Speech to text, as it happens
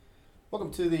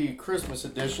Welcome to the Christmas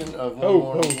edition of One Oh,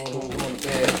 Morning, oh, One Going to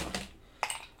Bed.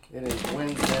 It is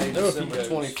Wednesday, December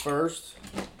 21st.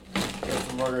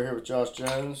 Justin Murder here with Josh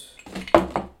Jones.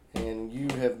 And you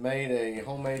have made a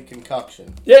homemade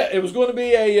concoction. Yeah, it was going to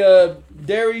be a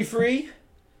dairy-free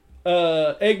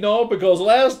eggnog because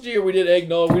last year we did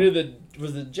eggnog. We did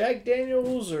was it Jack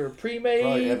Daniels or pre-made?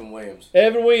 Probably Evan Williams.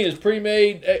 Evan Williams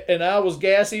pre-made, and I was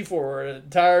gassy for an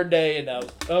entire day, and I was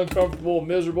uncomfortable and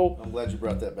miserable. I'm glad you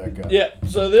brought that back up. Yeah,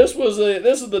 so this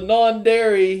is the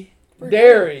non-dairy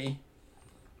dairy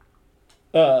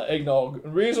eggnog. The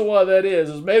reason why that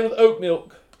is made with oat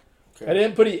milk. Okay. I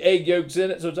didn't put any egg yolks in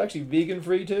it, so it's actually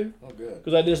vegan-free too. Oh, good.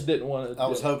 Because I just didn't want to. I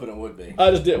was hoping it would be. I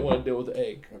just didn't want to deal with the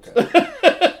egg. Okay.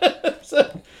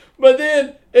 But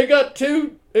then it got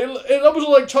too. It almost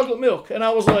looked like chocolate milk, and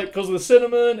I was like, because of the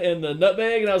cinnamon and the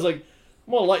nutmeg, and I was like,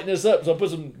 I'm gonna lighten this up, so I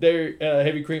put some dairy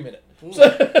heavy cream in it.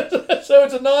 So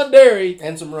it's a non-dairy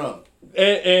And some rum.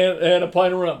 and a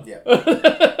pint of rum. Yeah.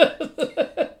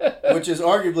 Which is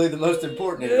arguably the most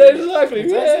important ingredient. Exactly.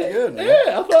 It's actually good, man.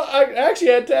 Yeah, I thought I actually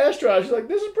had Tash try. She's like,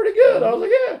 "This is pretty good." I was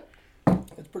like, "Yeah."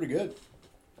 It's pretty good.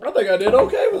 I think I did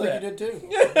okay I with think that. you did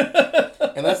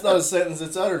too. And that's not a sentence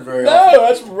that's uttered very No, often.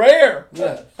 that's rare.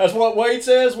 Yeah. That's what Wade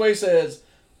says. Wade says,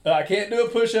 "I can't do a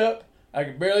push-up. I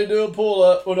can barely do a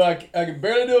pull-up. Well, no, I can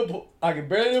barely do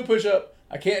a push-up.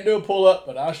 I can't do a pull-up,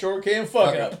 but I sure can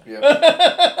fuck up." Yep.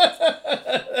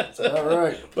 That's all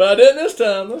right. But I didn't this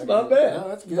time. That's not bad. No,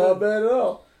 that's good. Not bad at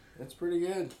all. That's pretty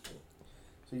good.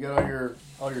 So you got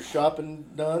all your shopping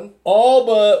done? All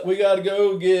but we got to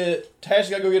go get. Tash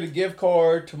got to go get a gift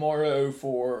card tomorrow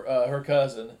for her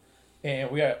cousin,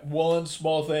 and we got one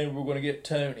small thing we're going to get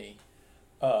Tony,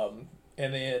 and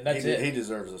then that's it. He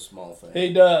deserves a small thing.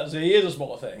 He does. He is a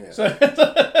small thing. Yeah. So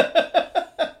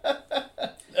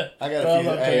I got a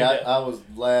few. Hey, I was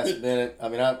last minute. I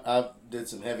mean, I did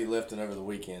some heavy lifting over the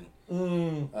weekend.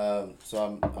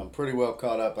 So I'm pretty well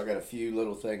caught up. I got a few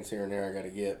little things here and there I got to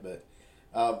get, but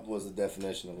I was the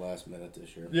definition of last minute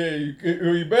this year. Yeah,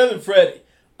 you're better than Freddie.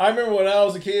 I remember when I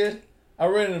was a kid, I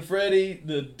ran into Freddie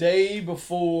the day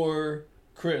before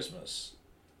Christmas.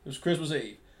 It was Christmas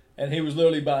Eve, and he was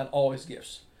literally buying all his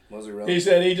gifts. Was he really? He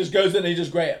said he just goes in and he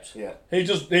just grabs. Yeah. He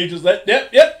just let yep.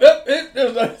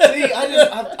 See,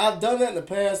 I've done that in the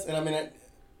past, and I mean,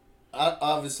 I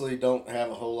obviously don't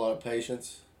have a whole lot of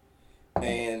patience,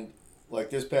 and like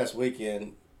this past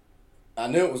weekend, I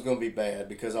knew it was going to be bad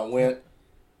because I went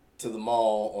to the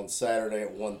mall on Saturday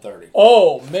at 1:30.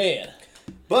 Oh man!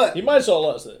 But You might have saw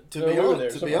us to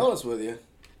be honest with you,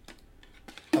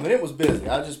 I mean it was busy.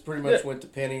 I just pretty much went to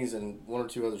Penny's and one or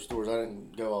two other stores. I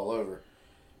didn't go all over.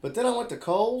 But then I went to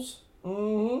Kohl's.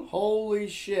 Mm-hmm. Holy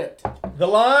shit! The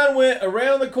line went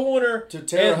around the corner To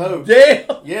Terre Haute. Damn!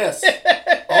 Yes,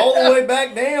 all the way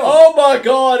back down. Oh my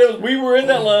God! We were in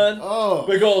that line Oh,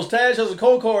 because Tash has a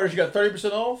cold card and she got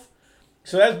 30% off.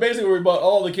 So that's basically where we bought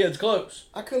all the kids' clothes.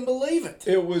 I couldn't believe it.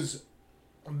 It was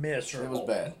miserable. It was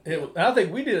bad. I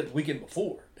think we did it the weekend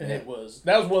before, and that was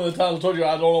one of the times I told you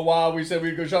I don't know why we said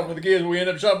we'd go shopping with the kids, but we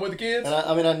ended up shopping with the kids. And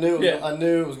I knew Yeah. I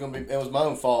knew it was going to be. It was my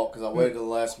own fault because I waited till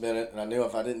the last minute, and I knew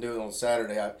if I didn't do it on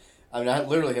Saturday, I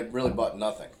literally had really bought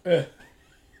nothing. Yeah.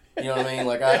 You know what I mean?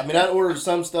 Like I ordered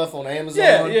some stuff on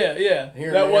Amazon. Yeah.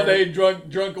 Here That and one there. day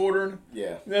drunk ordering.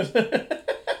 Yeah. Yeah.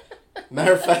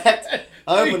 Matter of fact,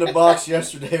 I opened a box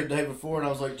yesterday or the day before, and I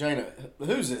was like, Jana,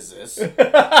 whose is this?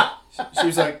 She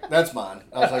was like, that's mine.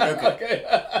 I was like, okay.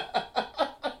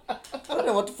 I don't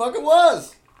know what the fuck it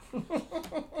was.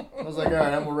 I was like, all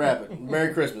right, I'm gonna wrap it.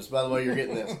 Merry Christmas. By the way, you're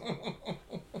getting this.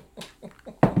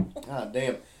 God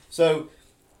damn. So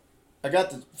I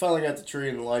finally got the tree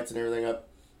and the lights and everything up.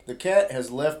 The cat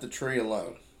has left the tree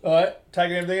alone. All right,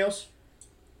 taking everything else.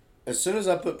 As soon as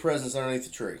I put presents underneath the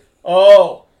tree,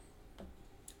 Oh.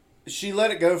 she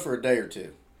let it go for a day or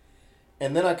two.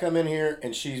 And then I come in here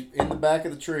and she's in the back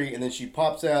of the tree and then she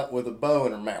pops out with a bow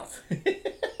in her mouth.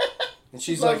 And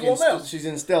she's like, she's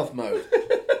in stealth mode.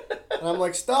 And I'm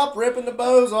like, stop ripping the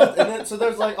bows off. And then, so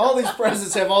there's like, all these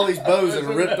presents have all these bows that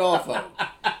are ripped off of them.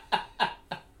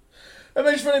 That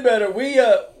makes it funny better. We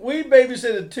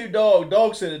babysitted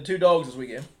dog-sitted two dogs this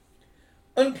weekend.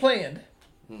 Unplanned.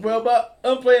 Mm-hmm. Well, about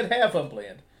unplanned, half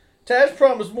unplanned. Tash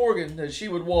promised Morgan that she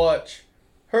would watch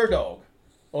her dog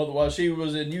while she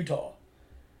was in Utah.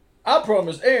 I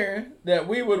promised Aaron that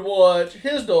we would watch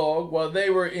his dog while they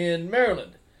were in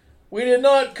Maryland. We did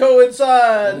not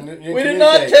coincide. We did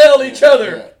not tell each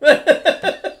other.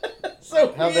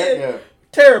 So How'd that go?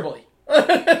 Terribly.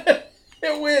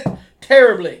 It went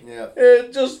terribly. Yeah.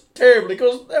 Just terribly.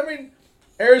 Because, I mean,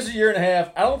 Aaron's a year and a half.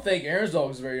 I don't think Aaron's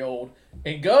dog is very old.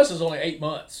 And Gus is only 8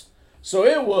 months. So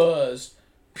it was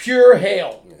pure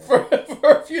hell for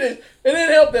a few days. It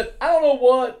didn't help that I don't know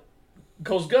what,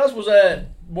 because Gus was at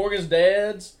Morgan's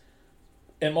dad's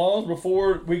and mom's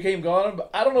before we came gone, but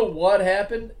I don't know what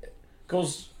happened,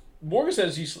 because Morgan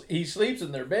says he sleeps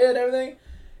in their bed and everything.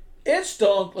 It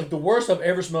stunk like the worst I've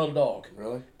ever smelled a dog.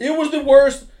 Really? It was the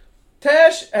worst.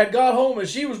 Tash had got home and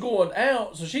she was going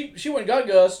out, so she went and got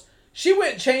Gus. She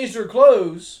went and changed her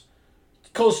clothes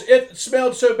because it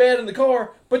smelled so bad in the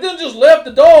car, but then just left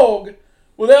the dog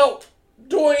without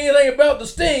doing anything about the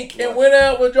stink and went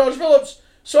out with George Phillips.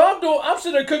 So I'm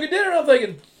sitting there cooking dinner and I'm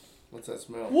thinking, what's that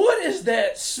smell? what is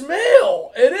that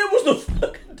smell? And it was the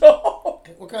fucking dog.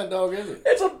 What kind of dog is it?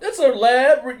 It's a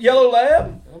lab, yellow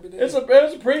lab. It's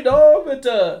a pretty dog,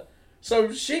 but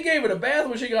so she gave it a bath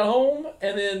when she got home,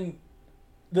 and then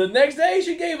the next day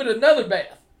she gave it another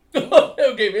bath.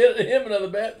 Gave him another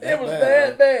bath. It was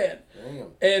that bad. Damn.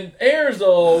 And Aaron's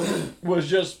dog was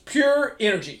just pure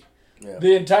energy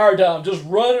the entire time, just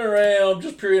running around,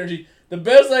 just pure energy. The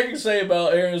best I can say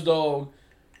about Aaron's dog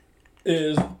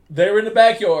is they were in the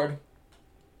backyard,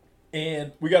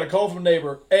 and we got a call from a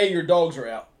neighbor. Hey, your dogs are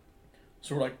out.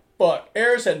 So we're like, fuck.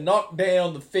 Eris had knocked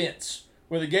down the fence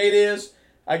where the gate is.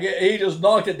 He just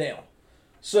knocked it down.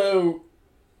 So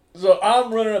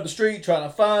I'm running up the street trying to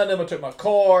find them. I took my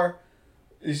car.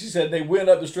 She said they went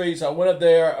up the street, so I went up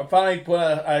there. I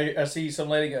finally I see some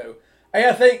lady go, hey,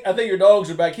 I think your dogs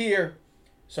are back here.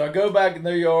 So I go back in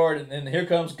their yard, and then here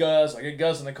comes Gus. I get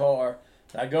Gus in the car.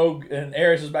 I go, and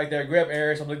Eris is back there. I grab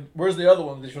Eris. I'm like, where's the other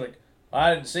one? She's like,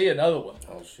 I didn't see another one.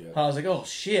 Oh, shit. I was like, oh,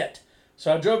 shit.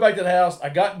 So I drove back to the house. I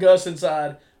got Gus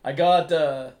inside. I got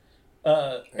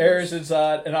Eris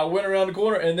inside, and I went around the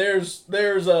corner, and there's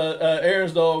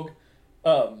Aaron's dog,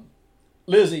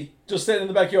 Lizzie, just sitting in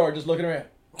the backyard, just looking around.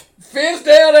 Fence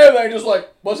down, everything, just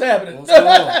like, what's happening? What's going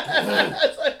on?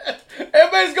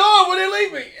 Everybody's gone when they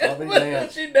leave me.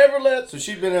 She never left. So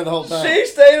she'd been there the whole time? She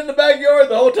stayed in the backyard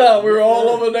the whole time. We were all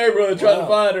over the neighborhood trying to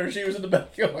find her, and she was in the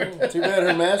backyard. Too bad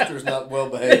her master's not well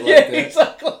behaved like that.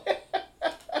 Exactly.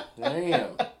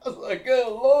 Damn. I was like, good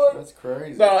Lord. That's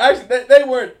crazy. No, actually, they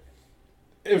weren't.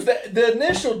 It was the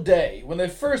initial day, when they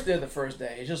first did the first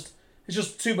day, it's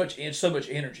just so much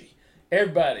energy.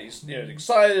 Everybody's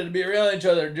excited to be around each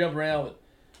other, jump around. But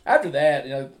after that,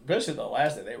 especially the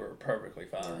last day, they were perfectly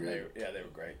fine. They were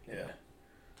great. Yeah.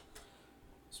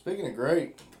 Speaking of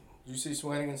great, did you see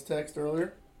Swanigan's text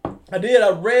earlier? I did. I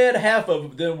read half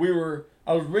of it. Then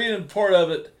I was reading part of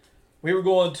it. We were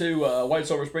going to White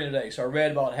Silver Spring today, so I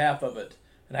read about half of it,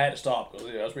 and I had to stop because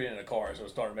I was reading in a car, so it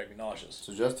started to make me nauseous.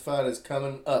 So Justified is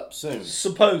coming up soon.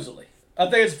 Supposedly, I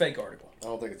think it's a fake article. I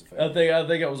don't think it's a fake. I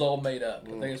think it was all made up. I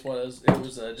think it's what it was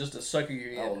just a sucker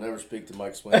you in. I will never speak to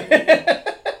Mike Swanigan again.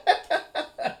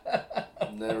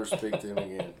 Never speak to him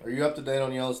again. Are you up to date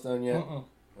on Yellowstone yet?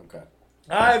 Okay.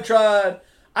 I have tried.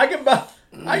 I can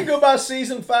go buy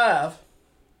season 5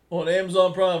 on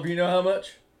Amazon Prime for you know how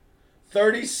much?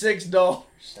 $36.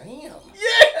 Damn.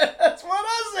 Yeah, that's what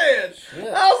I said.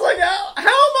 Shit. I was like, how am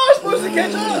I supposed to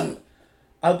catch up?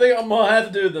 I think I'm gonna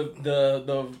have to do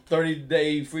the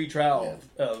 30-day free trial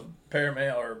of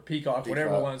Paramount or Peacock,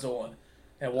 whatever one's on,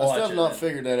 and watch it. I still have not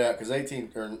figured that out because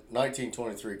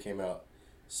 1923 came out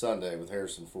Sunday with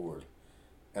Harrison Ford,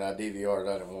 and I DVR'd.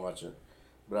 I didn't watch it,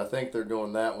 but I think they're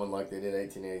doing that one like they did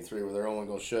 1883, where they're only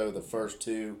gonna show the first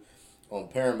 2 on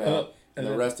Paramount, and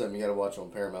the rest of them you got to watch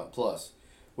on Paramount Plus,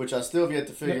 which I still have yet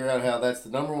to figure out how that's the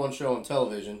 #1 show on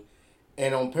television.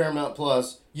 And on Paramount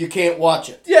Plus, you can't watch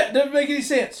it. Yeah, it doesn't make any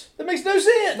sense. That makes no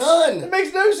sense. None. It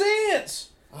makes no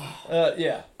sense.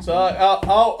 Yeah. So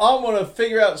I'm going to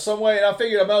figure out some way, and I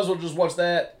figured I might as well just watch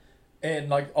that and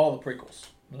like all the prequels.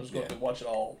 I'm just going to watch it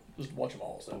all. Just watch them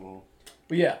all. So.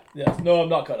 But yeah. No, I'm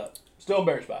not caught up. Still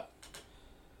embarrassed by it.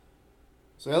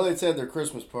 So Elliot's had their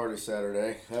Christmas party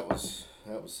Saturday. That was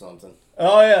something.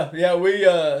 Oh yeah.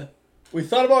 We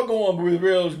thought about going, but we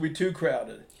realized we'd be too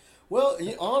crowded. Well,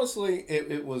 honestly,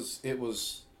 it was. I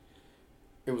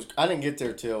didn't get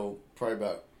there till probably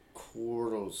about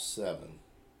 7:15.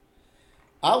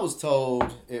 I was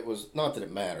told it was not that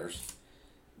it matters,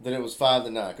 that it was 5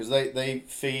 to 9 because they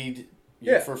feed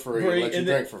you for free and let you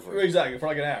drink for free. Exactly, for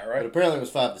like an hour, right? But apparently it was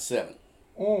 5 to 7.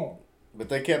 Mm. But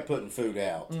they kept putting food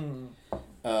out. Mm.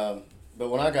 But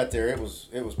when I got there, it was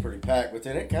pretty packed. But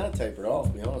then it kind of tapered off,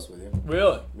 to be honest with you.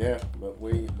 Really? Yeah, but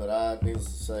I needless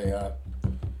to say,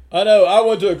 I know. I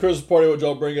went to a Christmas party, which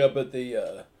I'll bring up at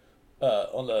the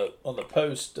on the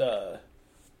post on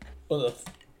the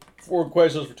 4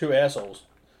 questions for 2 assholes.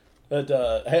 But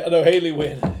I know Haley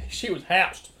went. She was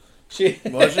housed.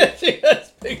 Was she? She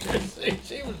has pictures.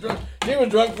 She was drunk. She was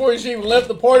drunk before she even left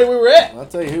the party we were at. I'll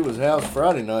tell you who was house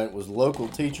Friday night was local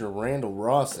teacher Randall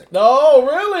Rossick. Oh,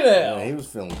 really now? Yeah, he was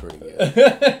feeling pretty good.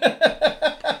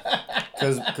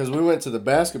 Because we went to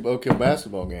the Oak Hill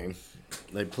basketball game.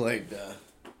 They played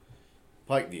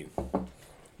Pikeview.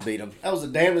 Beat them. That was the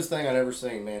damnedest thing I'd ever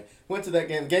seen, man. Went to that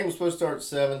game. The game was supposed to start at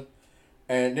 7,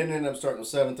 and didn't end up starting at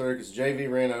 7:30 because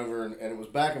JV ran over, and it was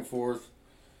back and forth.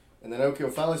 And then Oak Hill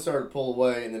finally started to pull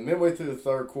away, and then midway through the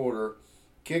third quarter,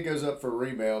 kid goes up for a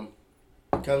rebound,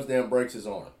 comes down, breaks his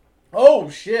arm.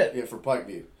 Oh, shit. Yeah, for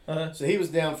Pikeview. Uh-huh. So he was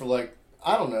down for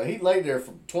I don't know, he laid there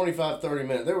for 25, 30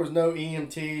 minutes. There was no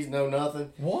EMTs, no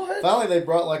nothing. What? Finally, they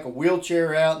brought a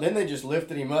wheelchair out, and then they just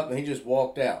lifted him up, and he just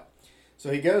walked out.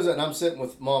 So he goes out, and I'm sitting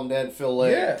with Mom, Dad, and Phil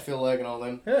Legg and all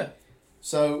them. Yeah.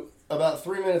 So about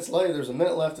 3 minutes later, there's a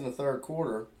minute left in the third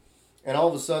quarter, and all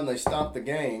of a sudden they stop the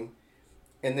game,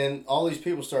 and then all these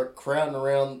people start crowding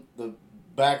around the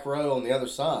back row on the other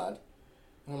side.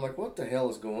 And I'm like, what the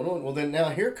hell is going on? Well, then now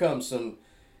here comes some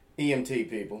EMT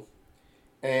people.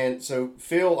 And so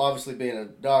Phil, obviously being a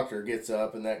doctor, gets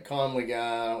up, and that Conley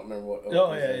guy, I don't remember what.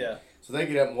 Oh, yeah. So they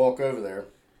get up and walk over there.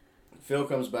 Phil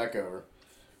comes back over,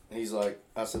 and he's like,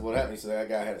 I said, what happened? He said, that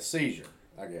guy had a seizure,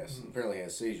 I guess. Mm-hmm. Apparently he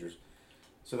has seizures.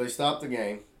 So they stop the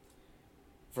game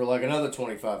for another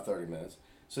 25, 30 minutes.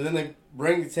 So then they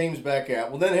bring the teams back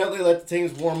out. Well, then hell, they let the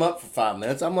teams warm up for 5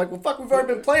 minutes. I'm like, well, fuck, we've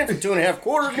already been playing for 2.5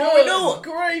 quarters. What are we doing?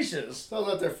 Gracious. So I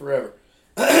was out there forever.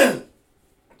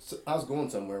 So I was going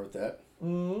somewhere with that.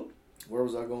 Mm-hmm. Where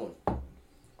was I going?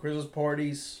 Christmas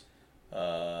parties.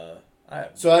 So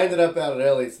I ended up out at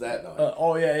Elliott's that night.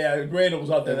 Yeah. Randall was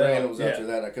out there that night. Randall was out there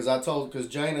that night. Because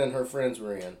Jana and her friends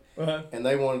were in. Uh-huh. And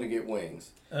they wanted to get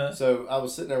wings. Uh-huh. So I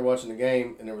was sitting there watching the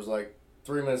game, and there was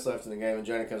 3 minutes left in the game, and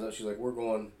Jana comes up. She's like, go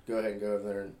ahead and go over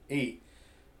there and eat.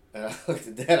 And I looked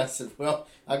at Dad. I said, well,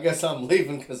 I guess I'm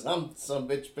leaving because I'm some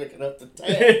bitch picking up the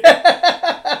tab.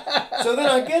 So then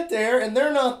I get there, and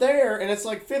they're not there, and it's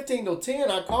 15 till 10.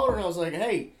 I called her, and I was like,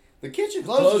 hey, the kitchen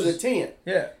closes at 10.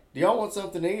 Yeah. Do y'all want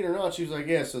something to eat or not? She was like,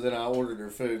 yeah. So then I ordered her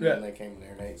food, and then they came in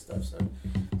there and ate stuff. So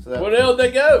that where the hell did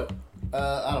they go?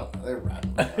 I don't know. They were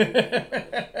riding.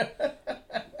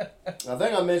 I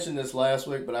think I mentioned this last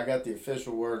week, but I got the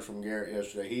official word from Garrett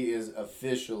yesterday. He is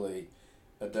officially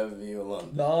a WVU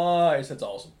alum. Nice. That's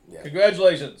awesome. Yeah.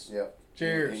 Congratulations. Yep.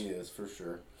 Cheers. He is, for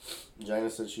sure. Jana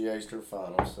said she aced her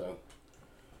final, so.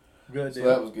 Good deal. So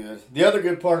that was good. The other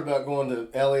good part about going to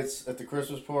Elliott's at the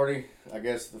Christmas party, I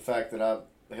guess the fact that I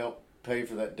helped pay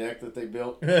for that deck that they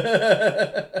built,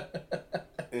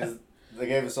 is they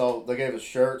gave us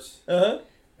shirts. Uh-huh.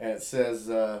 And it says...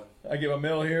 I get my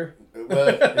mail here? Well,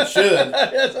 it should.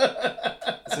 It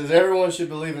says, everyone should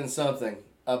believe in something.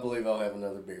 I believe I'll have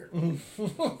another beer. And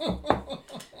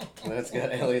that's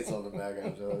got Elliott's on the back of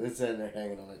it. So it's in there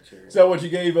hanging on that chair. Is that what you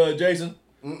gave Jason?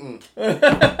 Mm-mm.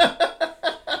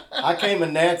 I came a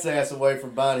gnat's ass away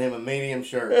from buying him a medium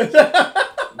shirt.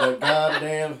 But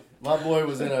goddamn, my boy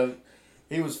was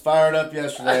he was fired up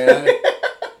yesterday.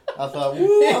 I thought,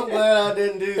 woo, I'm glad I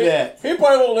didn't do that. He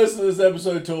probably won't listen to this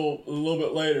episode till a little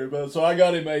bit later, but so I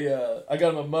got him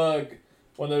a mug,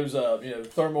 one of those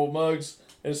thermal mugs.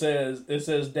 It says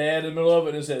Dad in the middle of it,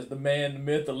 and it says the man, the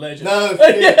myth, the legend. No,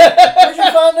 where'd you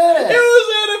find that at? It was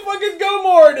at a fucking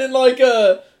Go-Mart in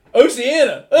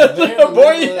Oceana.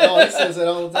 Boy, he says that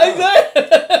all the time. Exactly.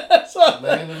 So,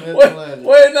 man, the myth, the legend.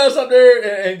 Waiting us up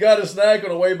there and got a snack on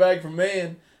the way back from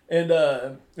Man. And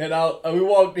we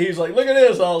walked. He was like, "Look at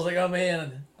this." I was like, "Oh man!"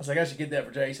 I was like, "I should get that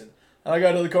for Jason." And I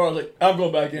got to the car. I was like, "I'm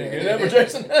going back in and get that for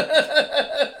Jason."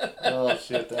 Oh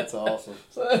shit, that's awesome.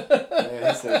 Man,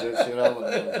 he says that shit all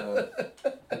the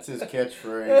time. That's his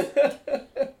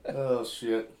catchphrase. Oh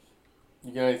shit.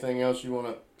 You got anything else you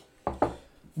want to?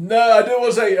 No, I did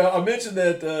want to say. I mentioned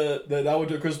that I went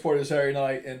to a Christmas party Saturday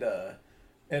night, and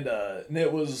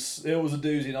it was a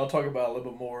doozy, and I'll talk about it a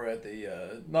little bit more at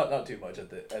the not too much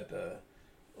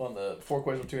on the Four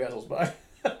Questions with Two Assholes, but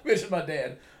I mentioned my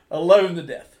dad. I love him to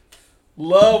death.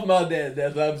 Love my dad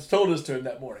to death. I told this to him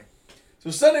that morning. So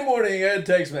Sunday morning, I had a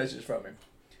text message from him.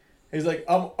 He's like,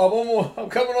 I'm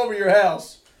coming over to your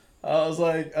house. I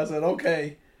said,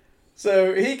 okay.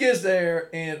 So he gets there,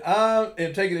 and I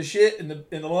am taking a shit in the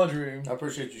laundry room. I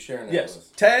appreciate you sharing that. Yes, with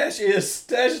us. Tash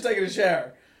is taking a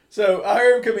shower. So I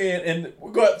heard him come in, and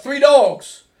we've got 3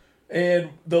 dogs,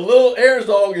 and the little Aaron's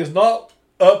dog is not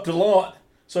up to lawn.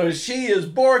 So she is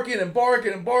barking and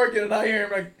barking and barking, and I hear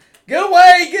him like, "Get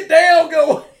away, get down,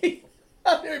 go away."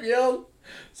 I hear him yelling.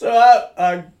 So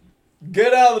I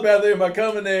get out of the bathroom, I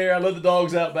come in there, I let the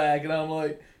dogs out back, and I'm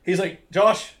like, he's like,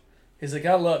 "Josh," he's like,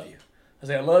 "I love you." I was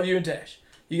like, "I love you and Tash."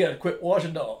 you got to quit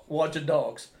watching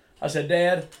dogs. I said,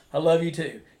 Dad, I love you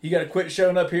too. You got to quit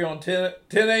showing up here on 10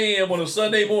 a.m. on a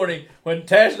Sunday morning when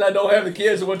Tash and I don't have the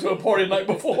kids that went to a party the night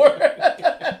before.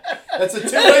 That's a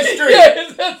two-way street.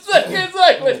 Yes,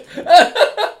 exactly.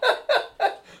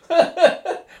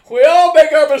 We all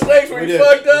make our mistakes. We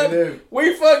fucked up.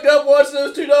 We fucked up watching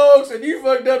those two dogs, and you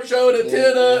fucked up showing at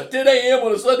 10 a.m.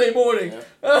 on a Sunday morning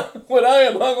when I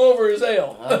am hungover as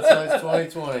hell. Hindsight's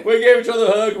 2020. We gave each other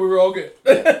a hug. We were all good.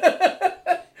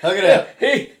 Hug it out.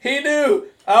 He knew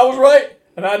I was right,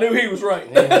 and I knew he was right.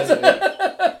 Hug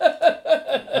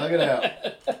it out.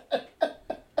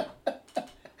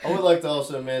 I would like to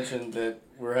also mention that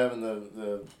we're having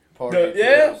the party.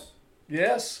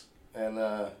 Yes. And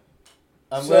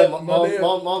I'm glad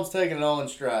Mom's taking it all in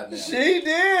stride now. She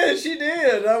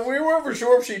did. We weren't for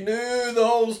sure if she knew the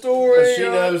whole story. She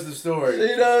knows the story.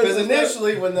 She knows. Because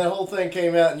initially, when that whole thing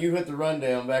came out and you hit the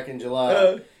rundown back in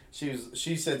July,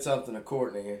 she said something to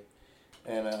Courtney,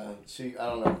 and I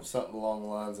don't know, something along the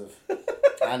lines of,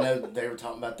 I know that they were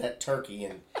talking about that turkey,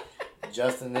 and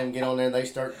Justin and them get on there and they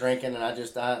start drinking, and I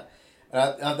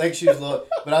think she was a little,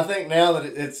 but I think now that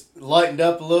it's lightened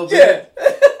up a little bit. Yeah.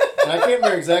 And I can't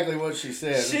remember exactly what she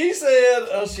said. She said,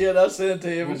 "Oh shit, I sent it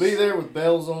to you." We'll be there with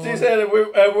bells on. She said,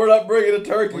 "We're not bringing a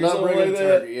turkey." We're not bringing a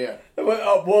turkey. Yeah.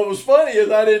 What was funny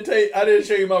is I didn't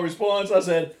show you my response. I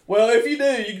said, "Well, if you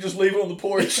do, you can just leave it on the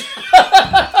porch." And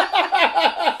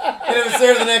if it's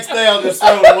there the next day, I'll just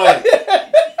throw it away.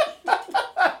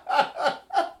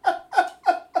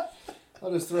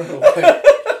 I'll just throw it away.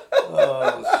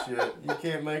 Oh shit! You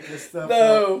can't make this stuff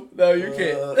up. No, you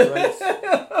can't.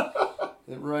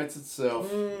 It writes itself.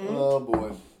 Mm-hmm. Oh,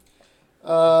 boy.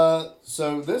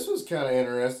 So this was kind of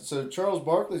interesting. So Charles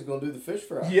Barkley's going to do the fish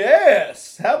fry.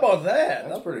 Yes. How about that?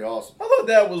 That's pretty awesome. I thought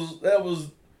that was.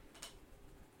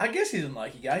 I guess he's a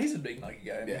Nike guy. He's a big Nike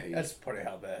guy. Yeah, that's part of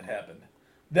how that happened.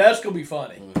 That's going to be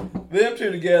funny. Mm-hmm. Them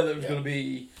two together is going to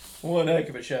be one heck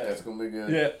of a show. That's going to be good.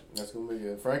 Yeah. That's going to be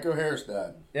good. Franco Harris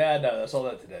died. Yeah, I know. I saw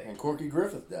that today. And Corky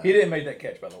Griffith died. He didn't make that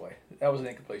catch, by the way. That was an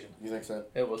incompletion. You think so?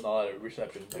 It was not a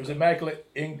reception. It was immaculate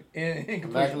incompletion.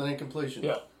 Immaculate incompletion.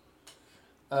 Yeah.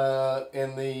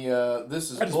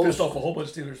 This is I just pissed off a whole bunch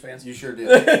of Steelers fans. You sure did.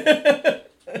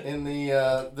 In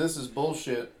the this is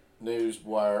bullshit news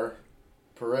wire,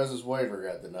 Perez's waiver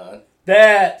got denied.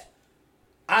 That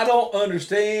I don't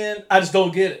understand. I just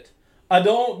don't get it. I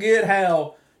don't get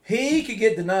how he could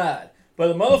get denied, but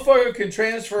the motherfucker can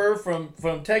transfer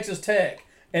from Texas Tech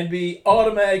and be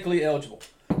automatically eligible.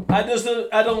 I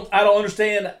don't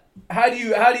understand. How do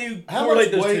you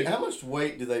correlate those two? How much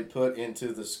weight do they put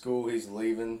into the school he's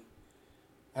leaving?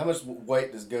 How much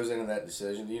weight goes into that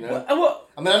decision? Do you know? Well,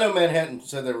 I mean, I know Manhattan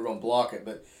said they were going to block it,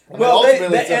 but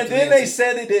they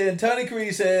said they did. And Tony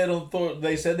Creedy said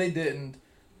they said they didn't.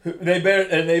 They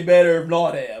better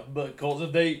not have, because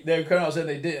if they come out and said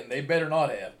they didn't, they better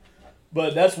not have.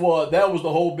 But that was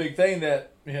the whole big thing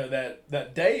that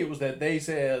that day. It was that they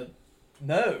said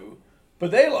no,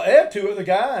 but they have two other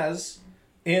guys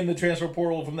in the transfer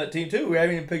portal from that team too who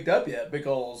haven't even picked up yet,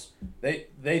 because they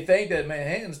think that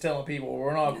Manhattan's telling people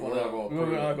we're not going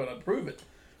to approve it.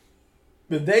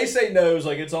 But they say no, it's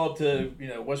like it's all to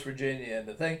West Virginia and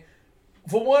the thing.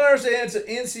 From what I understand, it's an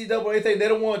NCAA thing. They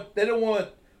don't want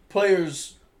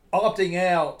players opting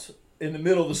out in the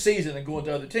middle of the season and going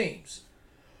to other teams.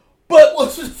 But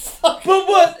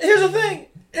here's the thing.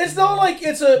 It's not like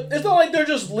they're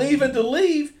just leaving to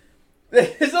leave.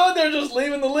 It's not like they're just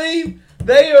leaving to leave.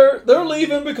 They're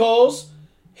leaving because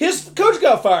his coach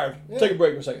got fired. Yeah. Take a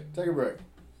break for a second. Take a break.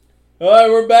 All right,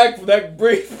 we're back for that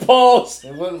brief pause.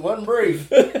 It wasn't brief.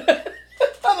 I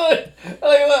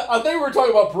think we were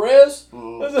talking about Perez.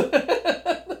 When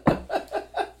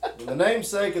the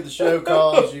namesake of the show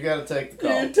calls, you got to take the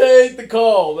call. You take the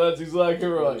call. That's exactly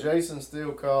right. When Jason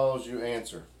Steele calls, you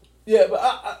answer. Yeah,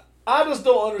 but I just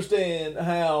don't understand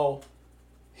how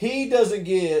he doesn't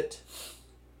get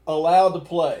allowed to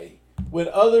play when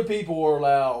other people are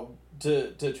allowed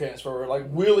to transfer, like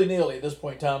willy-nilly at this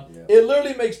point in time. Yeah. It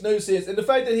literally makes no sense. And the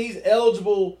fact that he's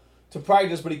eligible to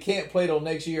practice, but he can't play till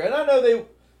next year. And I know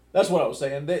that's what I was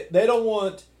saying. They don't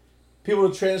want people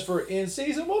to transfer in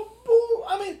season. Well,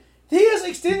 I mean, he has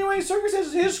extenuating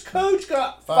circumstances. His coach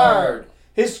got fired.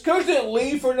 His coach didn't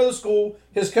leave for another school.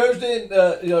 His coach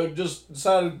didn't, just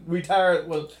decided to retire.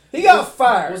 He got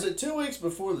fired. Was it 2 weeks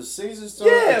before the season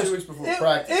started? Yes. Or 2 weeks before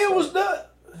practice? It was not.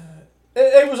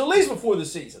 It was at least before the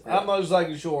season. Yeah. I'm not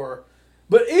exactly sure,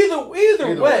 but either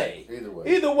way,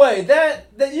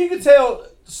 that you can tell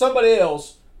somebody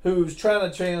else who's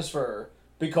trying to transfer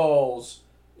because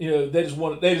they just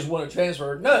want to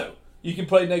transfer. No, you can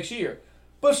play next year.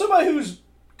 But somebody who's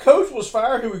coach was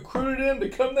fired who recruited him to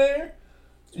come there.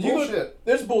 Bullshit.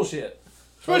 It's bullshit.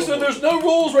 Especially if there's no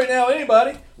rules right now,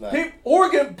 anybody. No.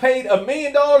 Oregon paid $1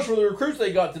 million for the recruits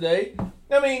they got today.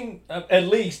 I mean, at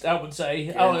least, I would say.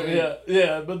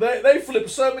 Yeah, but they flipped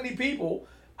so many people.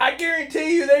 I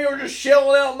guarantee you they were just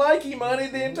shelling out Nike money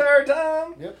the entire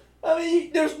time. Yep. I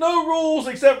mean, there's no rules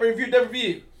except for if you're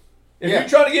WVU. If you're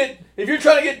trying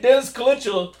to get Dennis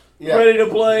Kalinic ready to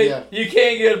play, you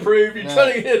can't get approved. You're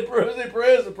trying to get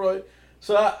Perez to play.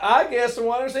 So I guess from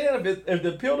what I understand, if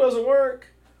the appeal doesn't work,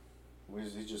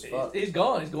 he's just fucked. He's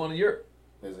gone. He's going to Europe.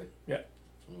 Is he? Yeah.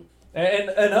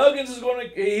 And Huggins is going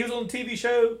to. He was on a TV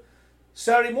show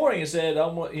Saturday morning and said,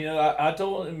 I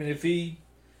told him, if he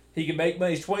can make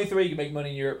money. He's 23. He can make money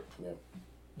in Europe. Yeah.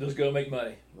 Just go make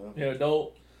money. Well,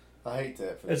 don't. I hate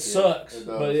that. It sucks. It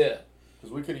does. But yeah.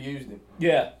 Because we could have used him.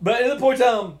 Yeah, but at the point in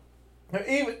time,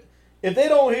 even if they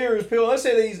don't hear his appeal, let's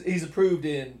say that he's approved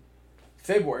in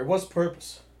February. What's the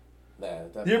purpose?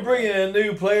 You're bringing in a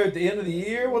new player at the end of the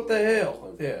year? What the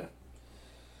hell? Yeah.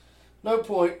 No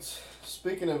points.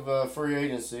 Speaking of free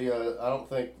agency, I don't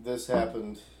think this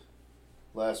happened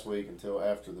last week until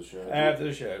after the show. After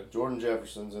the show. Jordan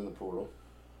Jefferson's in the portal.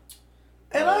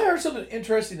 And I heard something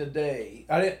interesting today.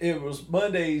 It was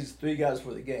Monday's 3 guys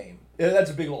for the game.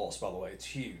 That's a big loss, by the way. It's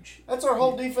huge. That's our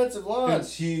whole defensive line.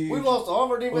 It's huge. We've lost all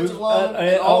of our defensive line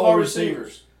and all of our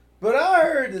receivers. But I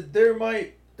heard that there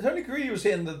might... Tony Creedy was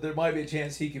hinting that there might be a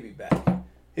chance he could be back.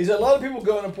 He said a lot of people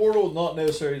go in the portal, not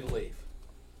necessarily to leave.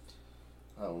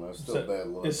 I don't know. It's still bad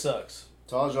luck. It sucks.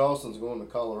 Taj Austin's going to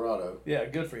Colorado. Yeah,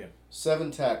 good for him.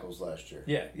 7 tackles last year.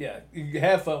 Yeah. You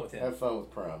have fun with him. Have fun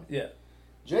with Prime. Yeah.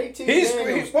 JT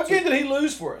Daniels. What game did he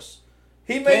lose for us?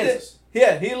 He made Kansas. it.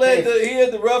 Yeah, he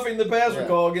had the roughing the passer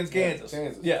call against Kansas.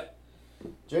 Yeah.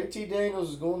 JT Daniels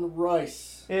is going to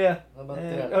Rice. Yeah. How about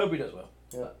that? I hope he does well.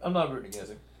 Yeah. I'm not rooting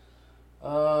against him.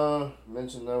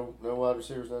 Mentioned no wide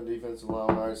receivers, no defensive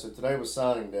line. All right, so today was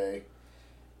signing day.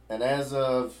 And as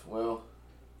of,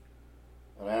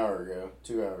 an hour ago,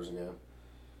 2 hours ago,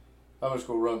 I'm just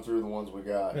going to run through the ones we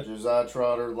got. Josiah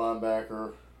Trotter,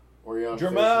 linebacker.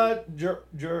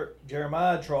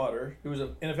 Jeremiah Trotter, who was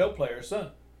an NFL player's son.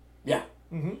 Yeah.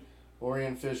 Mm-hmm.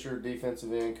 Orion Fisher,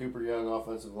 defensive end. Cooper Young,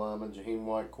 offensive lineman. Jaheim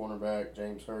White, cornerback.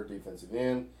 James Hurd, defensive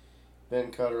end.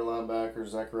 Ben Cutter, linebacker.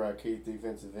 Zachariah Keith,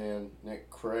 defensive end.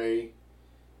 Nick Cray,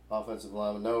 offensive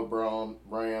lineman. Noah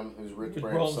Bram, who's Rich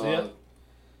Bram's son.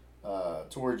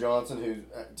 Torrey Johnson, who's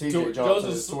T.J.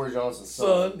 Johnson is Torrey Johnson's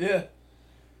son. Yeah.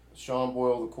 Sean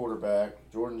Boyle, the quarterback.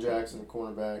 Jordan Jackson, the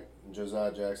cornerback. And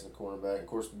Josiah Jackson, the cornerback. Of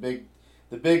course,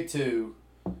 the big two,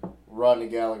 Rodney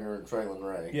Gallagher and Traylon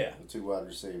Ray. Yeah. The 2 wide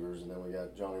receivers. And then we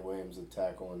got Johnny Williams, the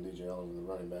tackle, and DJ Owens, the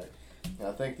running back. And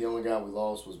I think the only guy we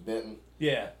lost was Benton.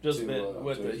 Yeah, just Benton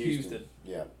with the Houston.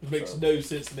 Yeah. It makes no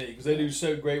sense to me because they do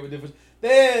so great with defense.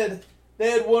 They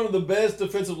had one of the best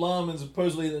defensive linemen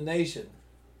supposedly in the nation.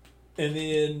 And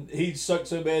then he sucked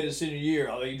so bad his senior year.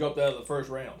 I think he dropped out of the first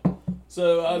round.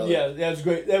 So, that was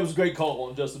great. That was a great call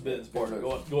on Justin Benton's part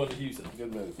going to Houston.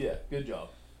 Good move. Yeah, good job.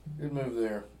 Good move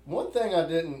there. One thing I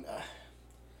didn't...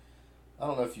 I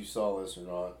don't know if you saw this or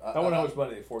not. I wonder how much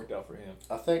money they forked out for him.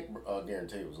 I think, I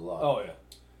guarantee it was a lot. Oh, yeah.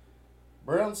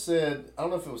 Brown said, I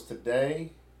don't know if it was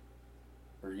today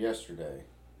or yesterday.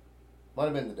 Might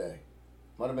have been today.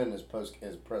 Might have been his press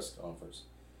conference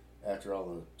after all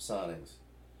the signings.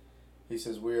 He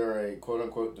says, we are a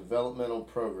quote-unquote developmental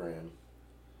program.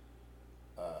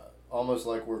 Almost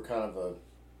like we're kind of a...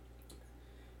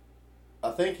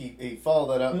 I think he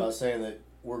followed that up by saying that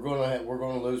we're going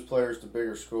to lose players to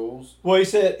bigger schools. Well, he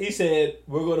said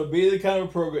we're going to be the kind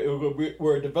of program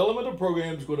we're a developmental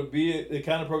program is going to be the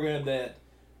kind of program that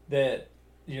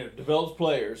develops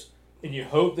players, and you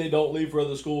hope they don't leave for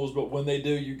other schools, but when they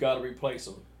do, you got to replace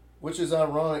them. Which is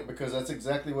ironic because that's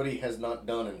exactly what he has not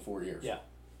done in 4 years. Yeah.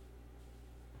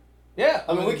 Yeah,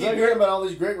 I mean, we keep hearing about all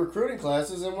these great recruiting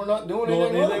classes, and we're not doing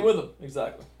anything with them.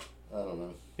 Exactly. I don't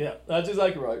know. Yeah, that's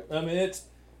exactly right. I mean, it's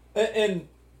and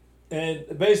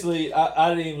basically, I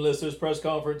didn't even listen to his press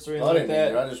conference or anything like that.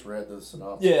 Either. I just read the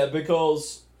synopsis. Yeah,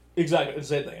 because exactly the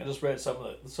same thing. I just read some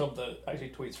of the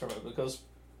actually tweets from it because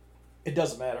it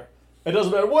doesn't matter. It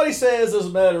doesn't matter what he says.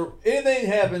 Doesn't matter. Anything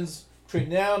happens between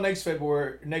now and next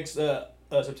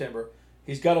September,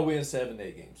 he's got to win 7 to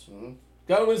 8 games. Mm-hmm.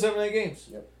 Got to win 7 to 8 games.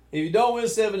 Yep. If you don't win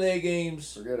 7 to 8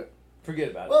 games,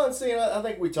 forget about it. Well, and see, I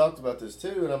think we talked about this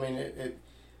too, and I mean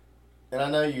and I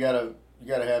know you gotta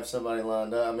have somebody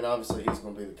lined up. I mean, obviously he's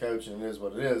going to be the coach, and it is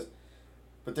what it is.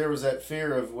 But there was that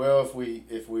fear of, well, if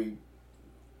we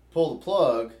pull the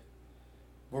plug,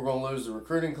 we're going to lose the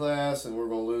recruiting class, and we're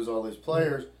going to lose all these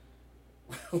players.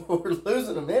 we're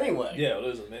losing them anyway. Yeah, we're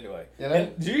losing them anyway. You know?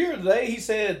 And did you hear today? He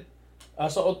said, I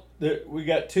saw that we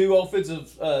got 2 offensive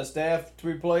staff to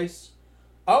replace.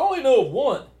 I only know of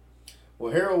one.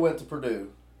 Well, Harrell went to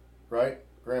Purdue, right?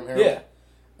 Graham Harrell. Yeah.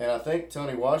 And I think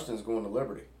Tony Washington's going to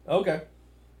Liberty. Okay.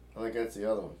 I think that's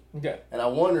the other one. Okay. And I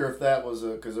wonder if that was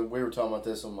because we were talking about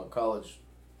this on my college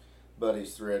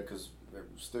buddies thread because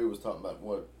Stu was talking about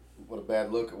what a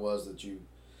bad look it was that you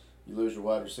lose your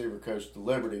wide receiver coach to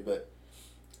Liberty, but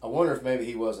I wonder if maybe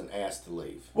he wasn't asked to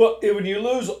leave. Well, when you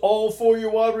lose all 4 of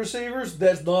your wide receivers,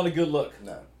 that's not a good look.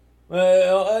 No.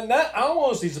 And I'm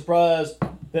honestly surprised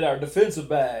that our defensive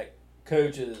back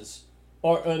coaches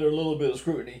are under a little bit of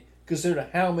scrutiny, considering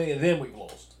how many of them we've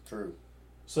lost. True.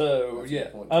 So, That's yeah.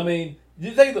 point, I mean,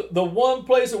 you think the one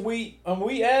place that we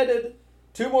added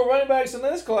 2 more running backs in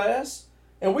this class,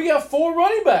 and we got 4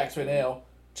 running backs right now.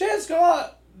 Chad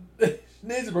Scott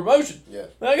needs a promotion. Yeah.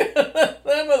 That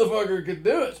motherfucker could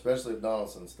do it. Especially if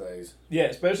Donaldson stays. Yeah,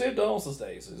 especially if Donaldson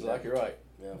stays. It's like you're right.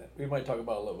 Yeah. We might talk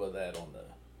about a little bit of that on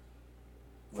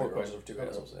the 4 questions for 2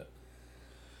 assholes.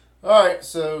 All right,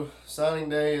 so signing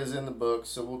day is in the books,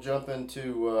 so we'll jump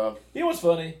into. You know what's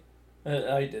funny? I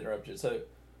hate to interrupt you. So,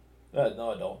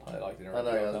 no, I don't. I like to interrupt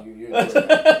I you. know you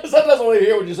Sometimes I want to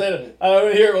hear what you're saying. I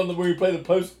want to hear it on when we play the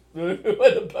post.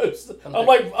 The post. I'm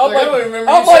like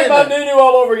my new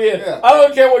all over again. Yeah. I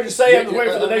don't care what you say. I'm just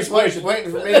waiting for the next question.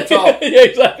 Waiting for me to talk. Yeah,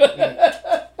 exactly.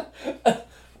 Yeah.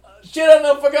 Shit,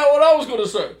 I forgot what I was going to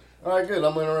say. All right, good.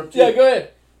 I'm going to interrupt you. Yeah, go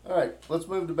ahead. All right, let's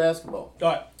move to basketball. All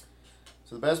right.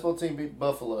 So the basketball team beat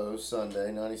Buffalo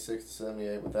Sunday,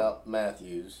 96-78, without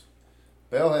Matthews.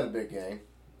 Bell had a big game,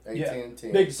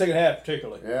 18-10. Big second half,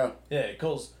 particularly. Yeah. Yeah,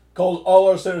 because all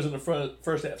our centers in the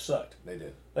first half sucked. They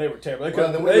did. They were terrible. They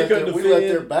couldn't defend. We let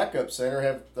their backup center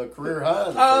have a career high.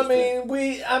 In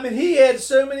the I mean, he had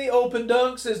so many open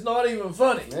dunks. It's not even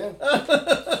funny. Yeah.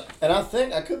 And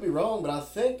I could be wrong, but I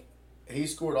think he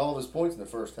scored all of his points in the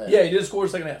first half. Yeah, he did score in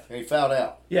the second half. And he fouled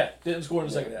out. Yeah, didn't score in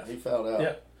the second half. He fouled out.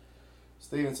 Yeah.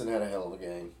 Stevenson had a hell of a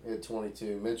game. He had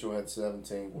 22. Mitchell had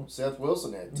 17. Seth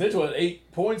Wilson had 10. Mitchell had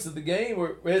 8 points in the game.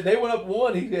 They went up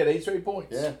 1. He had 8 straight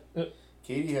points. Yeah.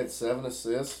 Keedy had 7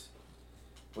 assists,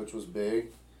 which was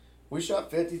big. We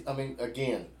shot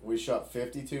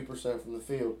 52% from the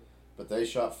field, but they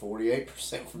shot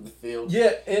 48% from the field.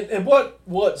 Yeah, and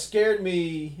what scared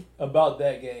me about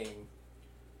that game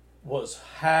was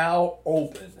how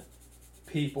open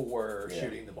people were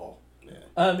shooting the ball. Yeah.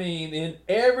 I mean, in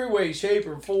every way, shape,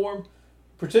 or form,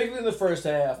 particularly in the first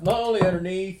half, not only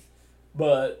underneath,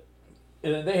 but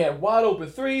they had wide open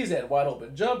threes, they had wide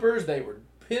open jumpers, they were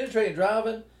penetrating,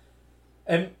 driving.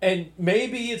 And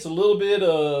maybe it's a little bit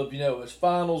of, it's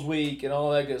finals week and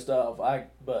all that good stuff.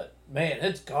 But man,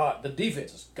 the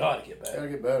defense has got to get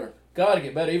better. Got to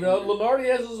get better. Even though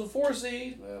Lenardi has us a 4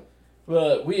 seed,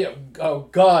 but we have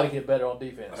got to get better on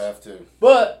defense. I have to.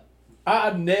 But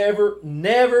I never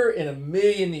in a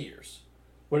million years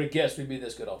would have guessed we'd be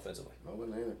this good offensively. I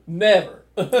wouldn't either. Never.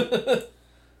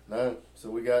 No. So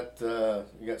we got you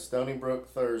got Stony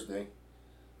Brook Thursday.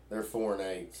 They're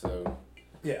 4-8, so.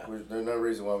 Yeah. There's no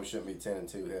reason why we shouldn't be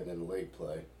 10-2 heading into league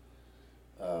play.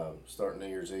 Starting New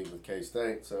Year's Eve with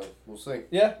K-State, so we'll see.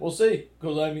 Yeah, we'll see.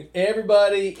 Because, I mean,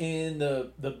 everybody in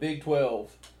the Big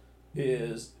 12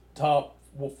 is top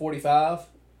 45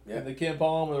 in the Ken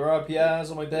Palm or the RPI,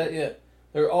 something like that. Yeah,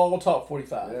 they're all top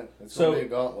 45. Yeah, it's going to be a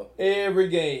gauntlet. Every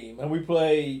game, and we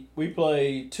play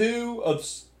 2 of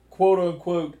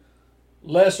quote-unquote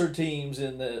lesser teams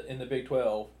in the Big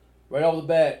 12. Right off the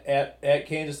bat at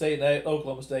Kansas State and at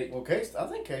Oklahoma State. Well, I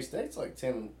think K-State's like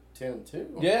 10-2.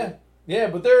 Yeah,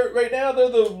 but they're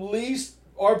the least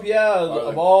RPI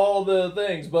of all the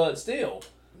things, but still,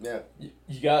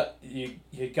 you got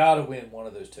to win one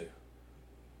of those 2.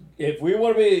 If we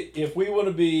want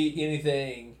to be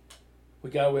anything, we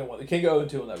got to win one. They can't go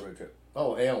 0-2 on that road trip.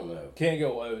 Oh hell no! Can't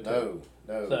go 0-2.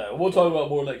 No. So we'll talk about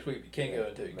more next week. You can't go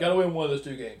 0-2. You got to win one of those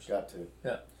 2 games. Got to.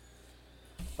 Yeah.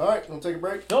 All right, want to take a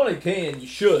break? Not only can, you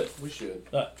should. We should.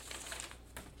 All right.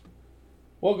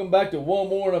 Welcome back to One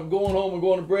More, and I'm going home and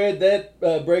going to bed. That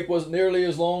break wasn't nearly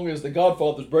as long as the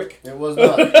Godfather's break. It was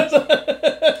not. No,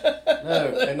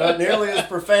 and not nearly as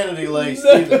profanity-laced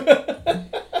either.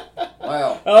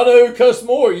 Wow. I don't know who cussed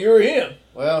more, you or him.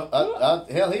 Well,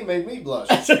 hell, he made me blush.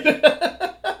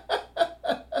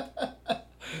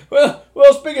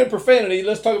 Well, speaking of profanity,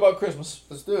 let's talk about Christmas.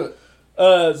 Let's do it.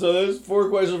 So there's 4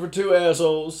 questions for 2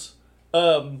 assholes.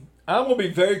 I'm going to be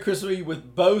very Christmassy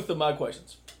with both of my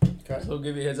questions. Okay. So I'll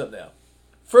give you a heads up now.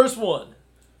 First one.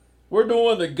 We're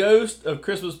doing the ghost of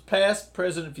Christmas past,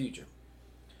 present, and future.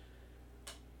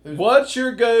 What's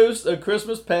your ghost of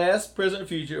Christmas past, present, and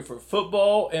future for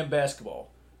football and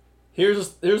basketball? Here's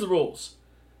the rules.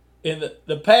 In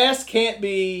the past can't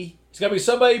be. It's got to be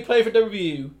somebody who played for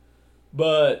WVU,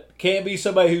 but can't be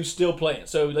somebody who's still playing.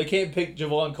 So they can't pick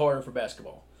Javon Carter for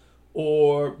basketball,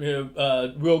 or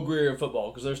Will Greer in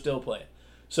football because they're still playing.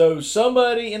 So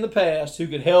somebody in the past who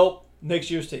could help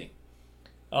next year's team.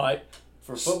 All right.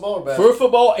 For football or basketball? For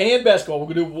football and basketball,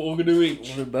 we're gonna do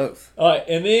each. We'll do both. All right,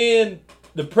 and then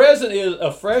the present is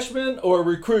a freshman or a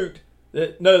recruit.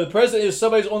 The present is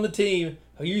somebody's on the team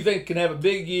who you think can have a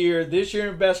big year this year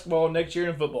in basketball, next year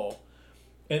in football.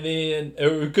 And then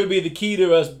it could be the key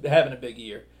to us having a big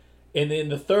year. And then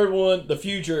the third one, the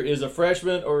future, is a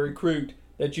freshman or a recruit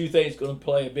that you think is going to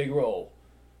play a big role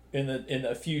in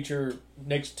the future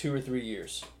next 2 or 3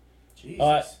 years. Jesus.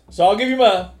 All right, so I'll give you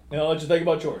mine, and I'll let you think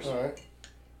about yours. All right.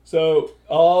 So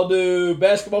I'll do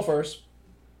basketball first,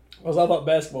 because I thought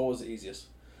basketball was the easiest.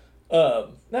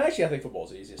 No, actually, I think football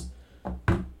is the easiest.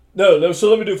 No, so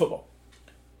let me do football.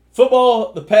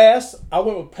 Football, the past, I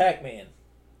went with Pac-Man.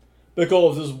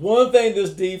 Because there's one thing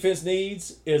this defense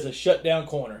needs is a shutdown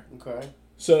corner. Okay.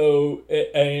 So,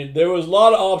 and there was a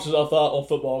lot of options I thought on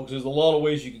football because there's a lot of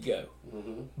ways you could go.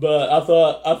 Mm-hmm. But I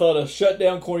thought a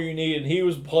shutdown corner you needed, and he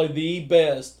was probably the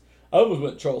best. I almost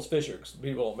went Charles Fisher because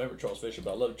people don't remember Charles Fisher,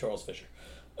 but I love Charles Fisher.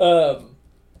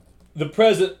 The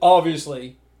present,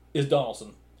 obviously, is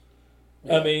Donaldson.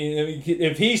 Yeah. I mean,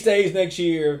 if he stays next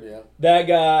year, that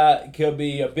guy could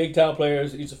be a big-time player.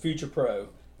 He's a future pro.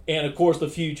 And, of course, the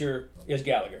future is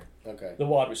Gallagher. Okay. The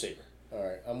wide receiver. All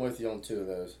right. I'm with you on two of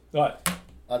those. All right.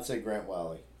 I'd say Grant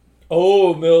Wiley.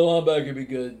 Oh, middle linebacker would be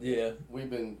good. Yeah. We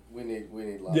need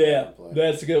linebacker to play.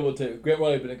 That's a good one, too. Grant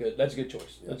Wiley that's a good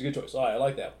choice. Yeah. That's a good choice. All right, I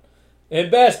like that one. In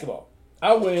basketball,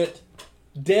 I went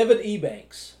Devin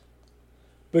Ebanks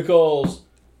because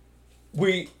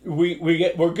we're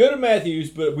good at Matthews,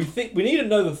 but we think we need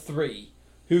another 3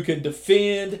 who can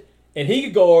defend, and he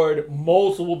could guard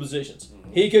multiple positions. Mm-hmm.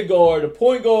 He could guard a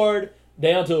point guard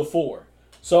down to a 4.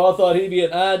 So I thought he'd be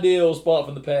an ideal spot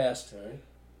from the past.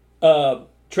 Okay.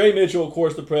 Trey Mitchell, of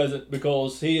course, the present,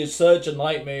 because he is such a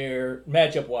nightmare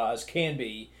matchup-wise, can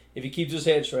be, if he keeps his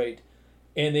head straight.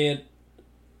 And then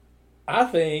I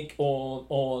think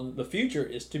on the future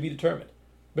is to be determined.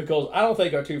 Because I don't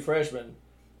think our 2 freshmen,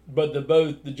 but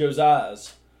both the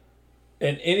Josiahs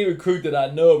and any recruit that I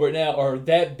know of right now are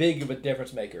that big of a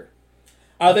difference maker.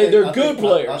 I think they're good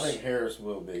players. I think Harris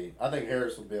will be. I think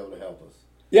Harris will be able to help us.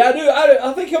 Yeah, I do.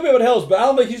 I think he'll be able to help us, but I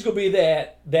don't think he's going to be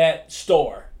that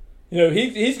star. You know,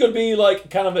 he's going to be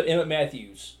like kind of an Emmett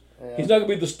Matthews. Yeah. He's not going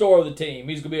to be the star of the team.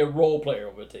 He's going to be a role player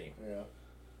of the team. Yeah.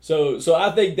 So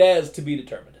I think that's to be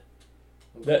determined.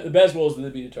 Okay. The basketball is to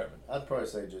be determined. I'd probably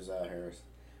say Josiah Harris.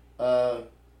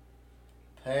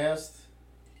 Past.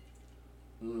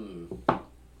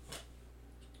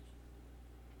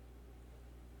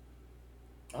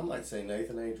 I might say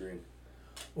Nathan Adrian.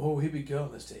 Oh, he'd be good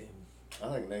on this team.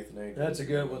 I think Nathan Adrian. That's a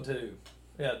good one too.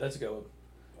 Yeah, that's a good one.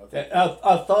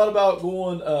 I thought about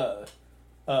going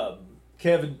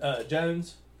Kevin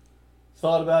Jones.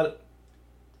 Thought about it.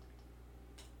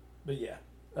 But yeah,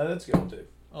 that's a good one too.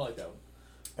 I like that one.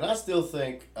 And I still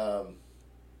think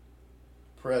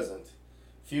present.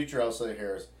 Future, I'll say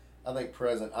Harris. I think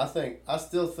present. I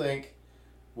still think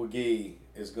Wagee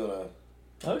is gonna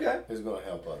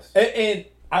help us. And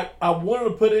I wanted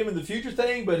to put him in the future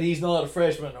thing, but he's not a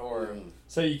freshman,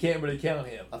 so you can't really count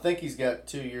him. I think he's got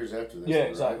 2 years after this. Yeah, one,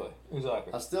 exactly. Right?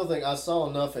 Exactly. I still think I saw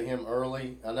enough of him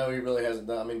early. I know he really hasn't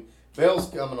done. I mean, Bell's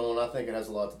coming on. I think it has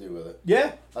a lot to do with it.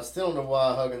 Yeah. I still don't know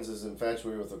why Huggins is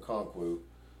infatuated with Okonkwo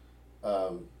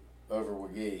over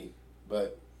Wagee,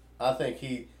 but I think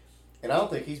I don't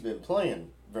think he's been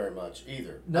playing very much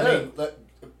either. No. I mean,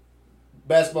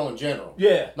 basketball in general.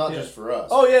 Yeah. Not just for us.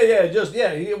 Oh, yeah.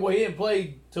 He didn't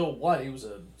play till what? He was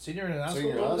a senior in high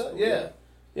school?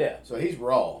 Yeah. So he's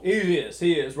raw. He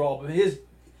is raw. But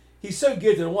he's so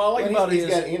gifted. And what I like about it is...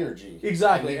 He's got energy.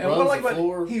 Exactly. And what I like about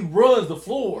it, he runs the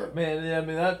floor, man. I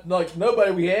mean, that's like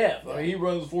nobody we have. Yeah. I mean, he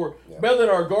runs the floor better than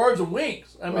our guards and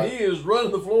wings. I mean, he is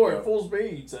running the floor at full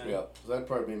speed. So. Yeah. So that'd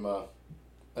probably be my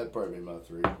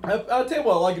 3. I'll tell you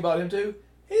what I like about him, too.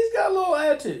 He's got a little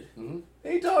attitude. Mm-hmm.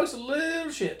 He talks a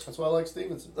little shit. That's why I like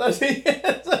Stevenson. You need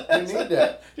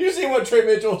that. You see what Trey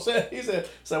Mitchell said? He said,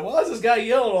 "So why is this guy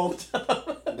yelling all the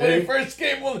time when he first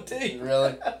came on the team?"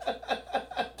 Really?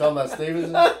 Talking about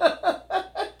Stevenson?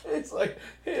 He's like,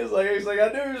 I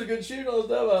knew he was a good shooter and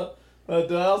stuff.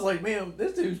 But I was like, man,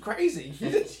 this dude's crazy.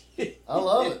 I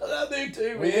love it. I do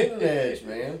too, We man. need an edge,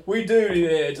 man. We do need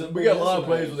an edge. We got a lot of an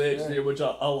players edge, with edges yeah. here, which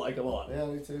I like a lot. Yeah,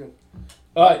 me too.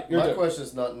 All right, your My turn.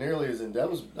 question's not nearly as in. That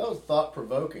was thought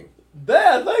provoking.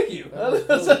 Yeah, thank you. That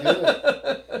was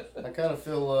good. I kind of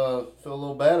feel a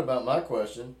little bad about my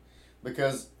question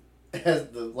because as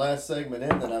the last segment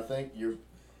ended, I think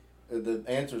the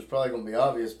answer is probably going to be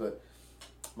obvious. But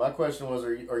my question was: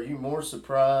 Are you more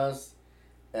surprised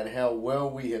at how well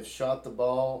we have shot the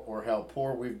ball or how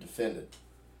poor we've defended?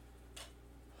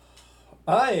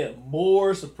 I am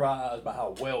more surprised by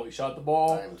how well we shot the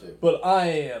ball. I am too. But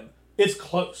it's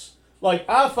close. Like,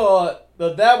 I thought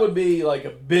that would be like a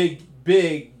big,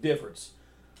 big difference.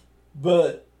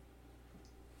 But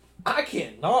I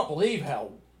cannot believe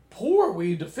how poor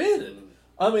we defended.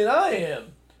 I mean,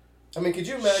 could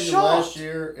you imagine shocked. last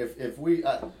year if we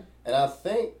and I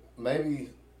think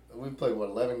maybe we played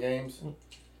 11 games.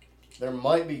 There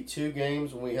might be 2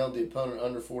 games when we held the opponent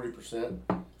under 40%,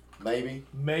 maybe.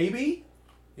 Maybe,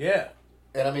 yeah.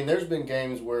 And I mean, there's been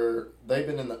games where they've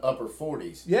been in the upper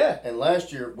 40s. Yeah. And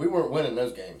last year we weren't winning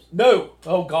those games. No.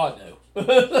 Oh God, no. I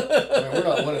mean, we're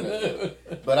not winning those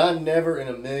games. But I never in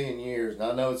a million years, and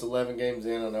I know it's 11 games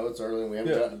in, I know it's early, and we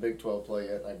haven't gotten to Big 12 play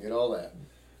yet, and I get all that.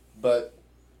 But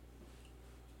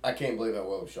I can't believe how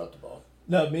well we shot the ball.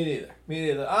 No, me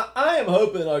neither. I am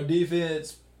hoping our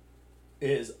defense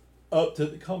is up to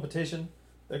the competition.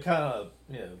 They're kind of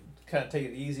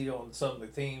taking it easy on some of the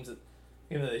teams that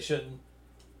even though they shouldn't.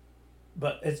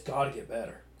 But it's got to get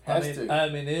better.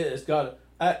 It's got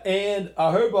to. And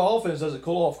I hope our offense doesn't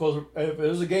cool off because if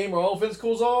there's a game where our offense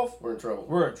cools off, we're in trouble.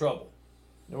 We're in trouble.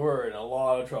 We're in a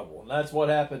lot of trouble, and that's what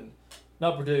happened.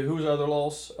 Not Purdue. Who was the other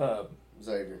loss?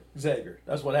 Xavier.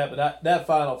 That's what happened. That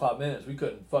final 5 minutes, we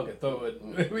couldn't fucking throw it.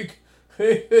 Mm-hmm. we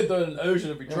could throw it in the ocean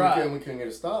if we tried. We couldn't get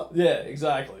a stop. Yeah,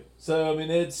 exactly. So I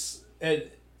mean,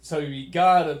 so you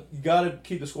gotta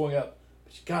keep the scoring up,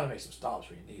 but you gotta make some stops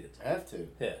where you need it. Have to.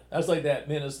 Yeah, that's like that.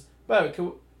 Minnesota. By the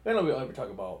way, I know we don't ever talk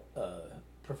about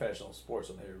professional sports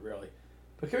on here, really.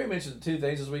 But can we mention 2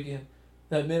 things this weekend?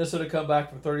 That Minnesota come back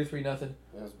from 33-0.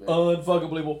 Unfucking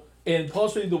believable. And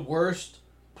possibly the worst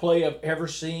play I've ever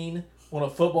seen on a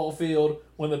football field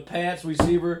when the Pats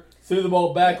receiver threw the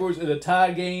ball backwards in a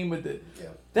tie game with the. Yeah.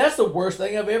 That's the worst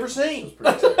thing I've ever seen.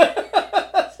 That's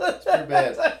pretty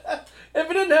bad. If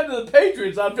it didn't happen to the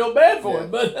Patriots, I'd feel bad for him.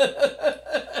 But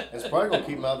it's probably gonna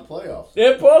keep him out of the playoffs.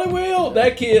 It probably will. Yeah.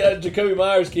 That kid, Jacoby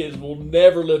Myers' kids, will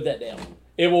never live that down.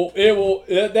 It will.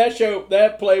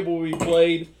 That play will be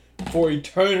played for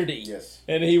eternity. Yes.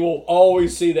 And he will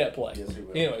always see that play. Yes, he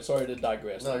will. Anyway, sorry to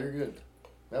digress. No, you're good.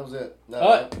 That was it.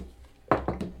 No,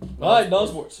 all right,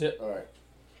 non-sports. Yep. All right.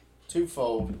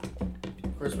 Twofold,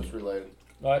 Christmas related.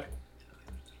 All right.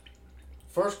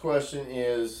 First question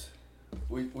is,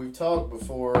 we've talked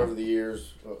before over the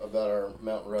years about our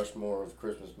Mount Rushmore of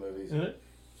Christmas movies. Mm-hmm.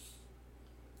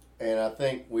 And I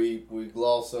think we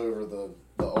gloss over the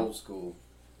old school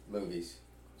movies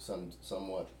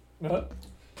somewhat. Uh-huh.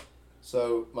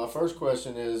 So my first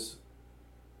question is,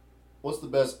 what's the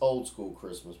best old school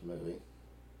Christmas movie?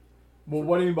 Well,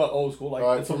 what do you mean by old school? Like,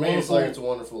 all right, for me, it's like It's a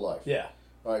Wonderful Life. Yeah.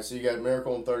 All right, so you got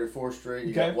Miracle on 34th Street,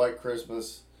 you got White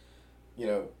Christmas,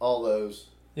 all those.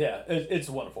 Yeah, it's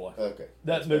a Wonderful Life. Okay.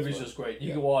 That movie's just great.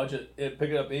 You can watch it,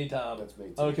 pick it up anytime. That's me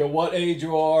too. I don't care what age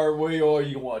you are, where you are,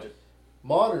 you can watch it.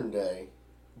 Modern day,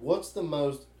 what's the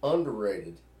most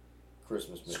underrated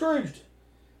Christmas movie? Scrooged.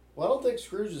 Well, I don't think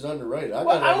Scrooge is underrated. I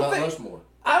got it on Mount Rushmore.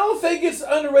 I don't think it's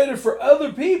underrated for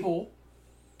other people.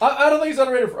 I don't think it's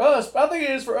underrated for us, but I think it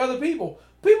is for other people.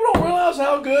 People don't realize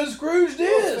how good Scrooged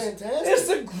is. It's fantastic. It's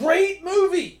a great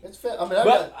movie. It's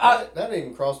that didn't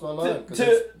even cross my mind.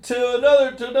 To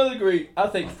another degree, I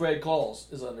think Fred Claus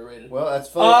is underrated. Well, that's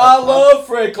funny. I love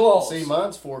Fred Claus. See,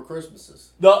 mine's 4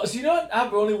 Christmases. So you know what?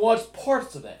 I've only watched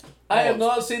parts of that. I have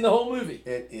not seen the whole movie.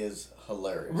 It is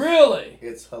hilarious. Really?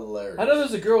 It's hilarious. I know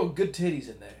there's a girl with good titties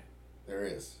in there. There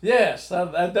is. Yes,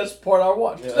 that's the part I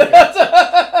watched. Yeah, okay.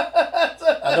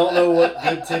 I don't know what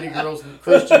Good Titty Girl's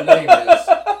Christian name is,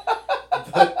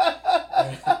 but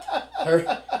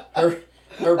her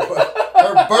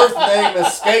birth name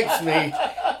escapes me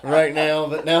right now.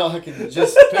 But now I can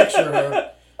just picture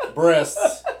her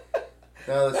breasts.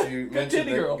 Now that you mentioned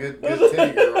the good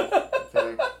Titty Girl.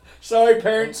 Okay. Sorry,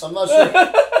 parents. I'm not sure.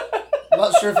 I'm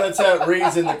not sure if that's how it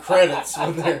reads in the credits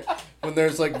when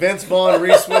there's like Vince Vaughn,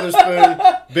 Reese Witherspoon,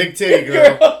 Big Titty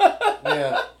Girl.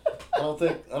 Yeah, I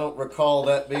don't recall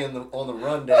that being on the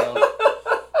rundown.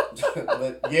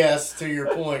 But yes, to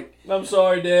your point. I'm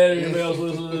sorry, Dad. Anybody else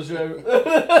listening to the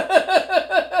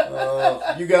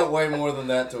show? You got way more than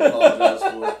that to apologize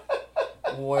for.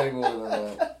 Way more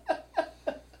than that.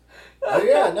 But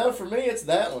yeah, no, for me, it's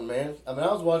that one, man. I mean,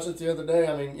 I was watching it the other day.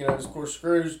 I mean, you know, of course,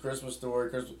 Scrooge, Christmas Story,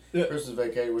 Christmas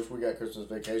Vacation, which we got Christmas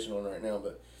Vacation on right now,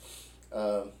 but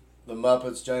the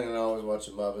Muppets, Jane and I always watch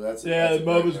the Muppets. That's the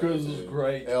Muppets Christmas is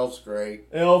great. Elf's great.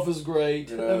 Elf is great.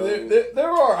 You know, I mean,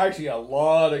 there are actually a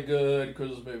lot of good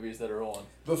Christmas movies that are on.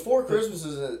 Before Christmas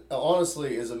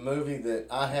honestly is a movie that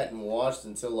I hadn't watched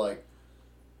until like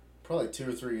probably 2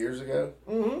 or 3 years ago.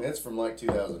 Mm-hmm. It's from like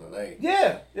 2008.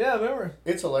 Yeah, I remember.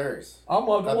 It's hilarious. I'm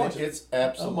going to watch it. It's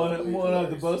absolutely I'm going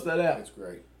to bust that out. It's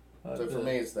great. So for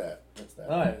me, it's that.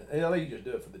 All right. I think you just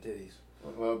do it for the titties.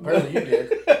 Well, apparently you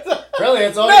did. Apparently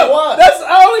that's all you watched. That's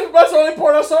the only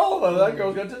part I saw of it. That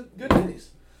girl's got good titties.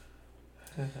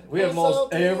 We have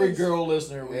lost every girl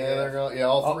listener.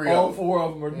 All three. All four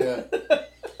of them are. Yeah.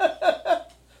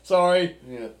 Sorry.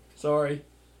 Yeah. Sorry.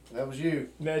 That was you.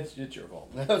 It's your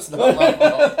fault. That's not my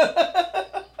fault.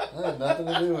 I had nothing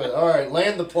to do with it. All right,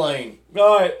 land the plane.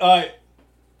 All right.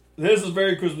 This is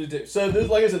very Christmassy too. So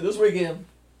like I said, this weekend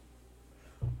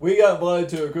we got invited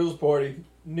to a Christmas party.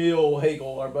 Neil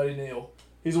Hagel, our buddy Neil,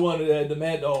 he's the one that had the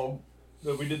Mad Dog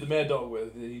that we did the Mad Dog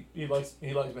with. He likes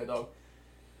Mad Dog.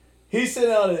 He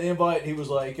sent out an invite. He was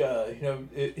like, he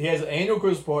has an annual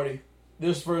Christmas party.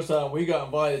 This is the first time we got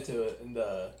invited to it, and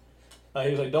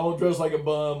he was like, "Don't dress like a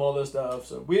bum," all this stuff.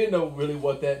 So we didn't know really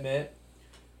what that meant,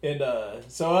 and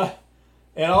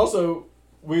also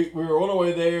we were on our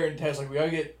way there, and Tess like we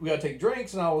gotta take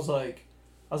drinks, and I was like,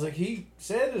 he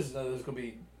said there's gonna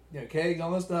be keg and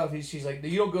all this stuff. She's like,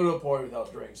 you don't go to a party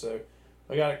without drinks. So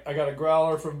I got a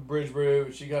growler from Bridge Brew,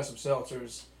 and she got some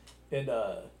seltzers, and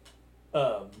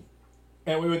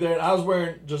we were there, and I was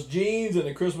wearing just jeans and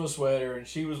a Christmas sweater, and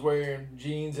she was wearing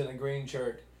jeans and a green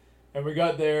shirt. And we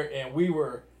got there, and we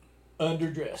were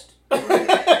underdressed.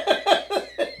 Everybody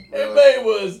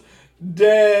was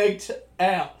decked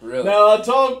out. Really? Now, I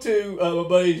talked to my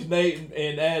buddies Nate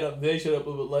and Adam. They showed up a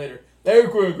little bit later. They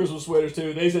were wearing Christmas sweaters,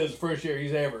 too. They said it's the first year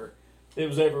it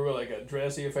was ever really like a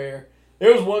dressy affair.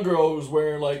 There was one girl who was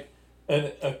wearing like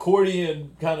an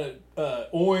accordion kind of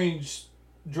orange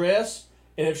dress.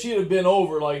 And if she had been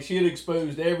over, like, she had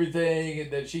exposed everything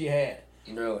that she had.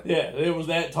 Really? Yeah, it was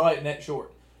that tight and that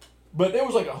short. But there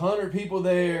was like 100 people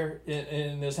there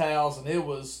in this house, and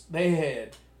they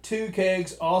had 2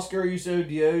 kegs. Oscar Uso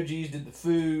Diogenes did the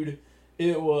food. He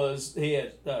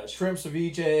had shrimp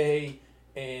ceviche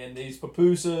and these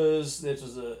pupusas. This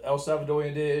was a El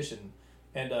Salvadorian dish, and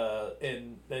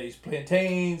these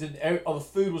plantains, and all the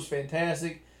food was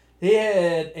fantastic. He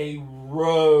had a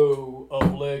row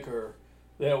of liquor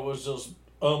that was just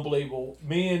unbelievable.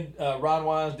 Me and Ron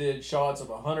Wines did shots of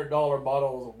 $100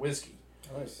 bottles of whiskey.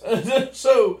 Nice.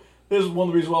 So this is one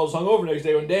of the reasons why I was hungover next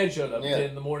day when Dad showed up at 10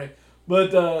 in the morning.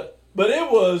 But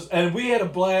it was, and we had a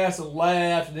blast and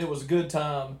laughed, and it was a good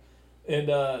time, and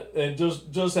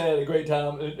just had a great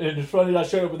time. And it's funny that I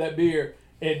showed up with that beer,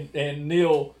 and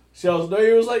Neil Shells,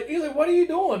 he was like, "What are you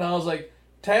doing?" I was like,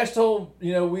 "Tash told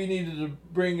we needed to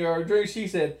bring our drinks." She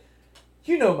said,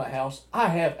 "You know my house. I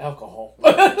have alcohol."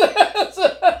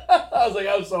 I was like,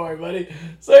 "I'm sorry, buddy."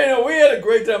 So we had a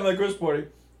great time at that Christmas party.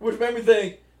 Which made me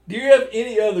think, do you have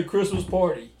any other Christmas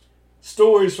party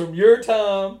stories from your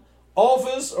time,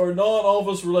 office or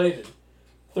non-office related,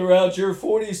 throughout your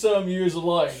 40-some years of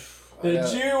life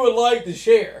that you would like to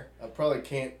share? I probably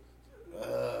can't.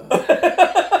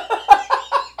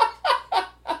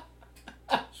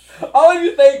 I'll let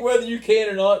you think whether you can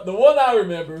or not. The one I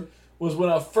remember was when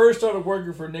I first started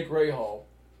working for Nick Rahal,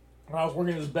 when I was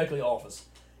working in his Beckley office.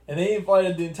 And they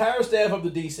invited the entire staff up to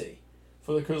D.C.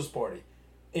 for the Christmas party.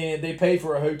 And they paid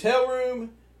for a hotel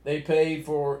room. They paid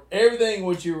for everything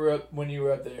when you were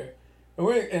up there.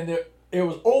 And it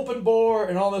was open bar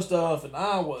and all this stuff. And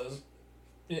I was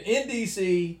in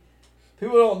D.C.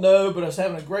 People don't know, but I was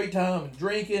having a great time and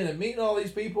drinking and meeting all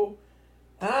these people.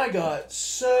 I got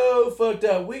so fucked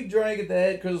up. We drank at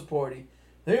that Christmas party.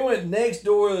 Then we went next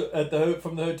door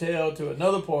from the hotel to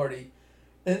another party.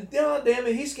 And God damn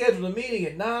it, he scheduled a meeting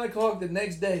at 9 o'clock the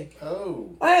next day.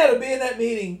 Oh. I had to be in that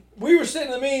meeting. We were sitting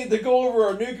in the meeting to go over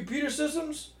our new computer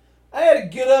systems. I had to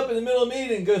get up in the middle of the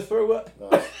meeting and go throw up.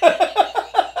 Nice. That's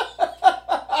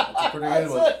a pretty good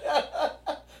one.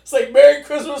 It's like, Merry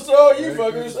Christmas to all you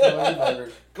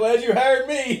fuckers. Glad you hired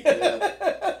me.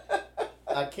 Yeah.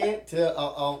 I can't tell.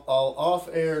 I'll off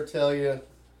air tell you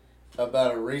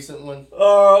about a recent one.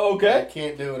 Okay. I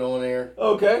can't do it on air.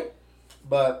 Okay.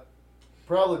 But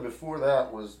probably before that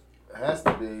has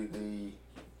to be the.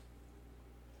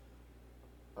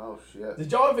 Oh shit!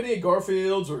 Did y'all have any at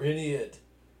Garfield's or any at?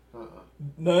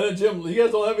 None of Jim. You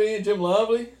guys don't have any at Jim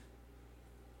Lively?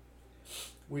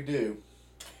 We do.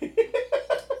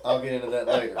 I'll get into that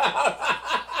later.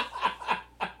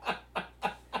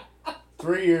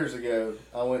 3 years ago,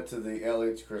 I went to the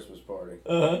LH Christmas party.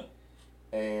 Uh-huh.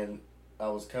 And I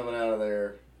was coming out of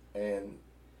there, and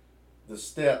the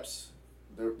steps,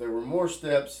 there were more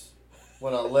steps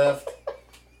when I left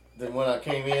than when I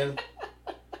came in.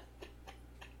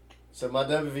 So my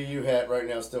WVU hat right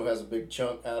now still has a big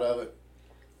chunk out of it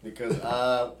because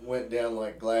I went down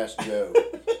like Glass Joe.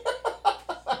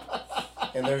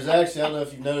 And there's actually, I don't know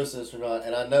if you've noticed this or not,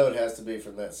 and I know it has to be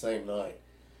from that same night.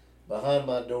 Behind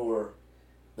my door,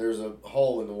 there's a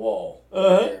hole in the wall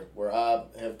there where I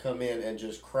have come in and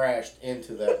just crashed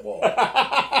into that wall.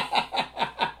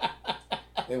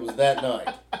 It was that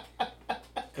night.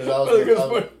 Because I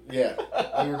was, yeah,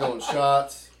 we were doing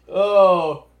shots.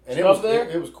 Oh, and it was there?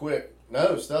 It was quick.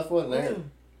 No, stuff wasn't there.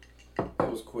 It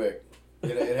was quick.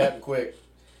 It happened quick.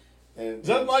 And is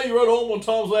that why you rode home on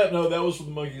Tom's lap? No, that was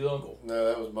from Monkey's uncle. No,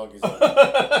 that was Monkey's uncle.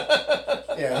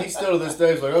 Yeah, he still to this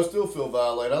day is like, I still feel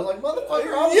violated. I was like,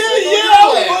 motherfucker, I was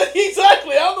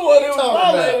exactly. I'm the one who was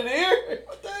violated here.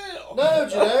 What the hell? No,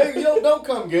 Janae, you don't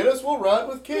come get us. We'll ride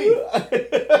with Keith.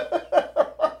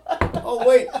 Oh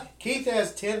wait, Keith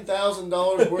has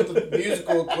 $10,000 worth of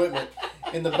musical equipment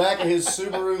in the back of his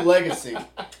Subaru Legacy.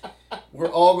 We're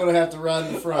all gonna have to ride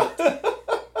in the front.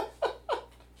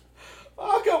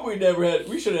 How come we never had?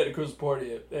 We should have had a Christmas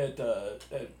party at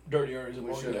Dirty Ernie's.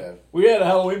 We should have. We had a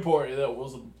Halloween party that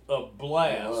was a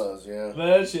blast. It was, yeah.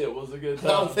 That shit was a good time.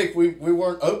 I don't think we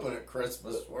weren't open at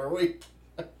Christmas, were we?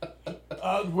 We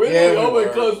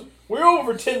were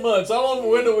over for 10 months. How long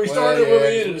when did we started? When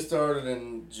we ended? We started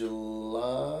in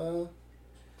July.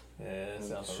 Yeah, that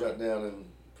sounds shut down in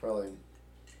probably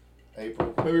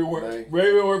April. Maybe we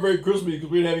weren't very Christmas because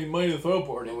we didn't have any money to throw a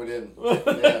party. No, we didn't.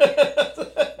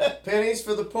 Yeah. Pennies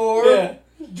for the poor. Yeah.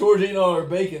 George eating all our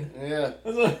bacon. Yeah.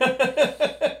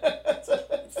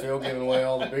 Phil giving away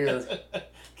all the beer.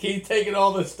 Keith taking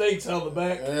all the steaks out of the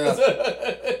back. Yeah.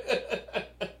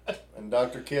 And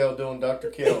Dr. Kell doing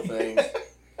Dr. Kell things.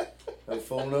 No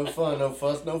fool, no fun, no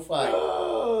fuss, no fight.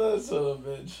 Oh, that son of a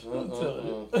bitch. I'm telling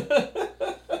you.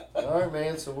 All right,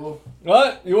 man, so we'll... All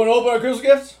right, you want to open our Christmas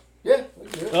gifts? Yeah, we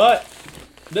can do it. All right.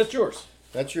 That's yours.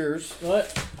 That's yours. All right.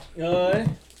 All right.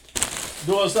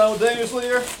 Do you want to simultaneously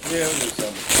here? Yeah, we'll do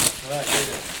something. All right, here it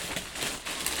is.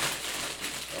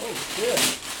 Oh, shit.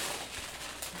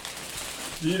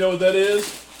 Do you know what that is?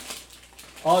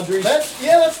 Audrey. That's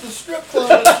the strip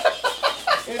club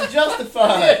in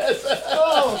Justified. Yes.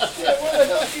 Oh, shit, where the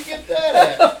hell did you get that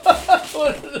at?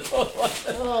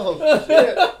 Oh,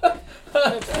 shit.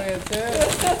 That's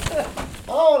fantastic.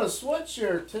 Oh, and a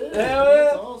sweatshirt, too.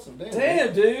 That's awesome.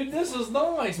 Damn, dude. This is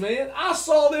nice, man. I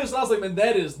saw this and I was like, man,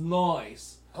 that is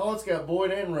nice. Oh, it's got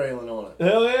Boyd and Raylan on it.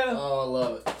 Hell yeah. Oh, I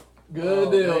love it.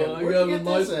 Good deal. Man. I got a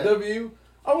nice W.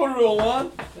 I ordered it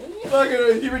online.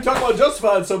 You've been talking about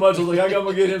Justified so much. I was like, I'm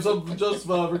going to get him something from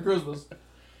Justified for Christmas.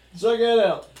 Check that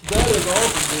out. That is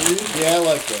awesome, dude. Yeah, I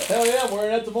like that. Hell yeah, I'm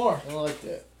wearing that tomorrow. I like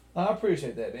that. I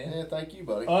appreciate that, man. Yeah, thank you,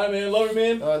 buddy. All right, man. Love you,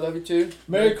 man. All right, love you too.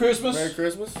 Merry Christmas. Merry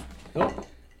Christmas. Oh,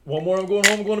 one more, I'm going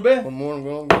home, I'm going to bed. One more, I'm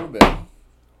going to bed.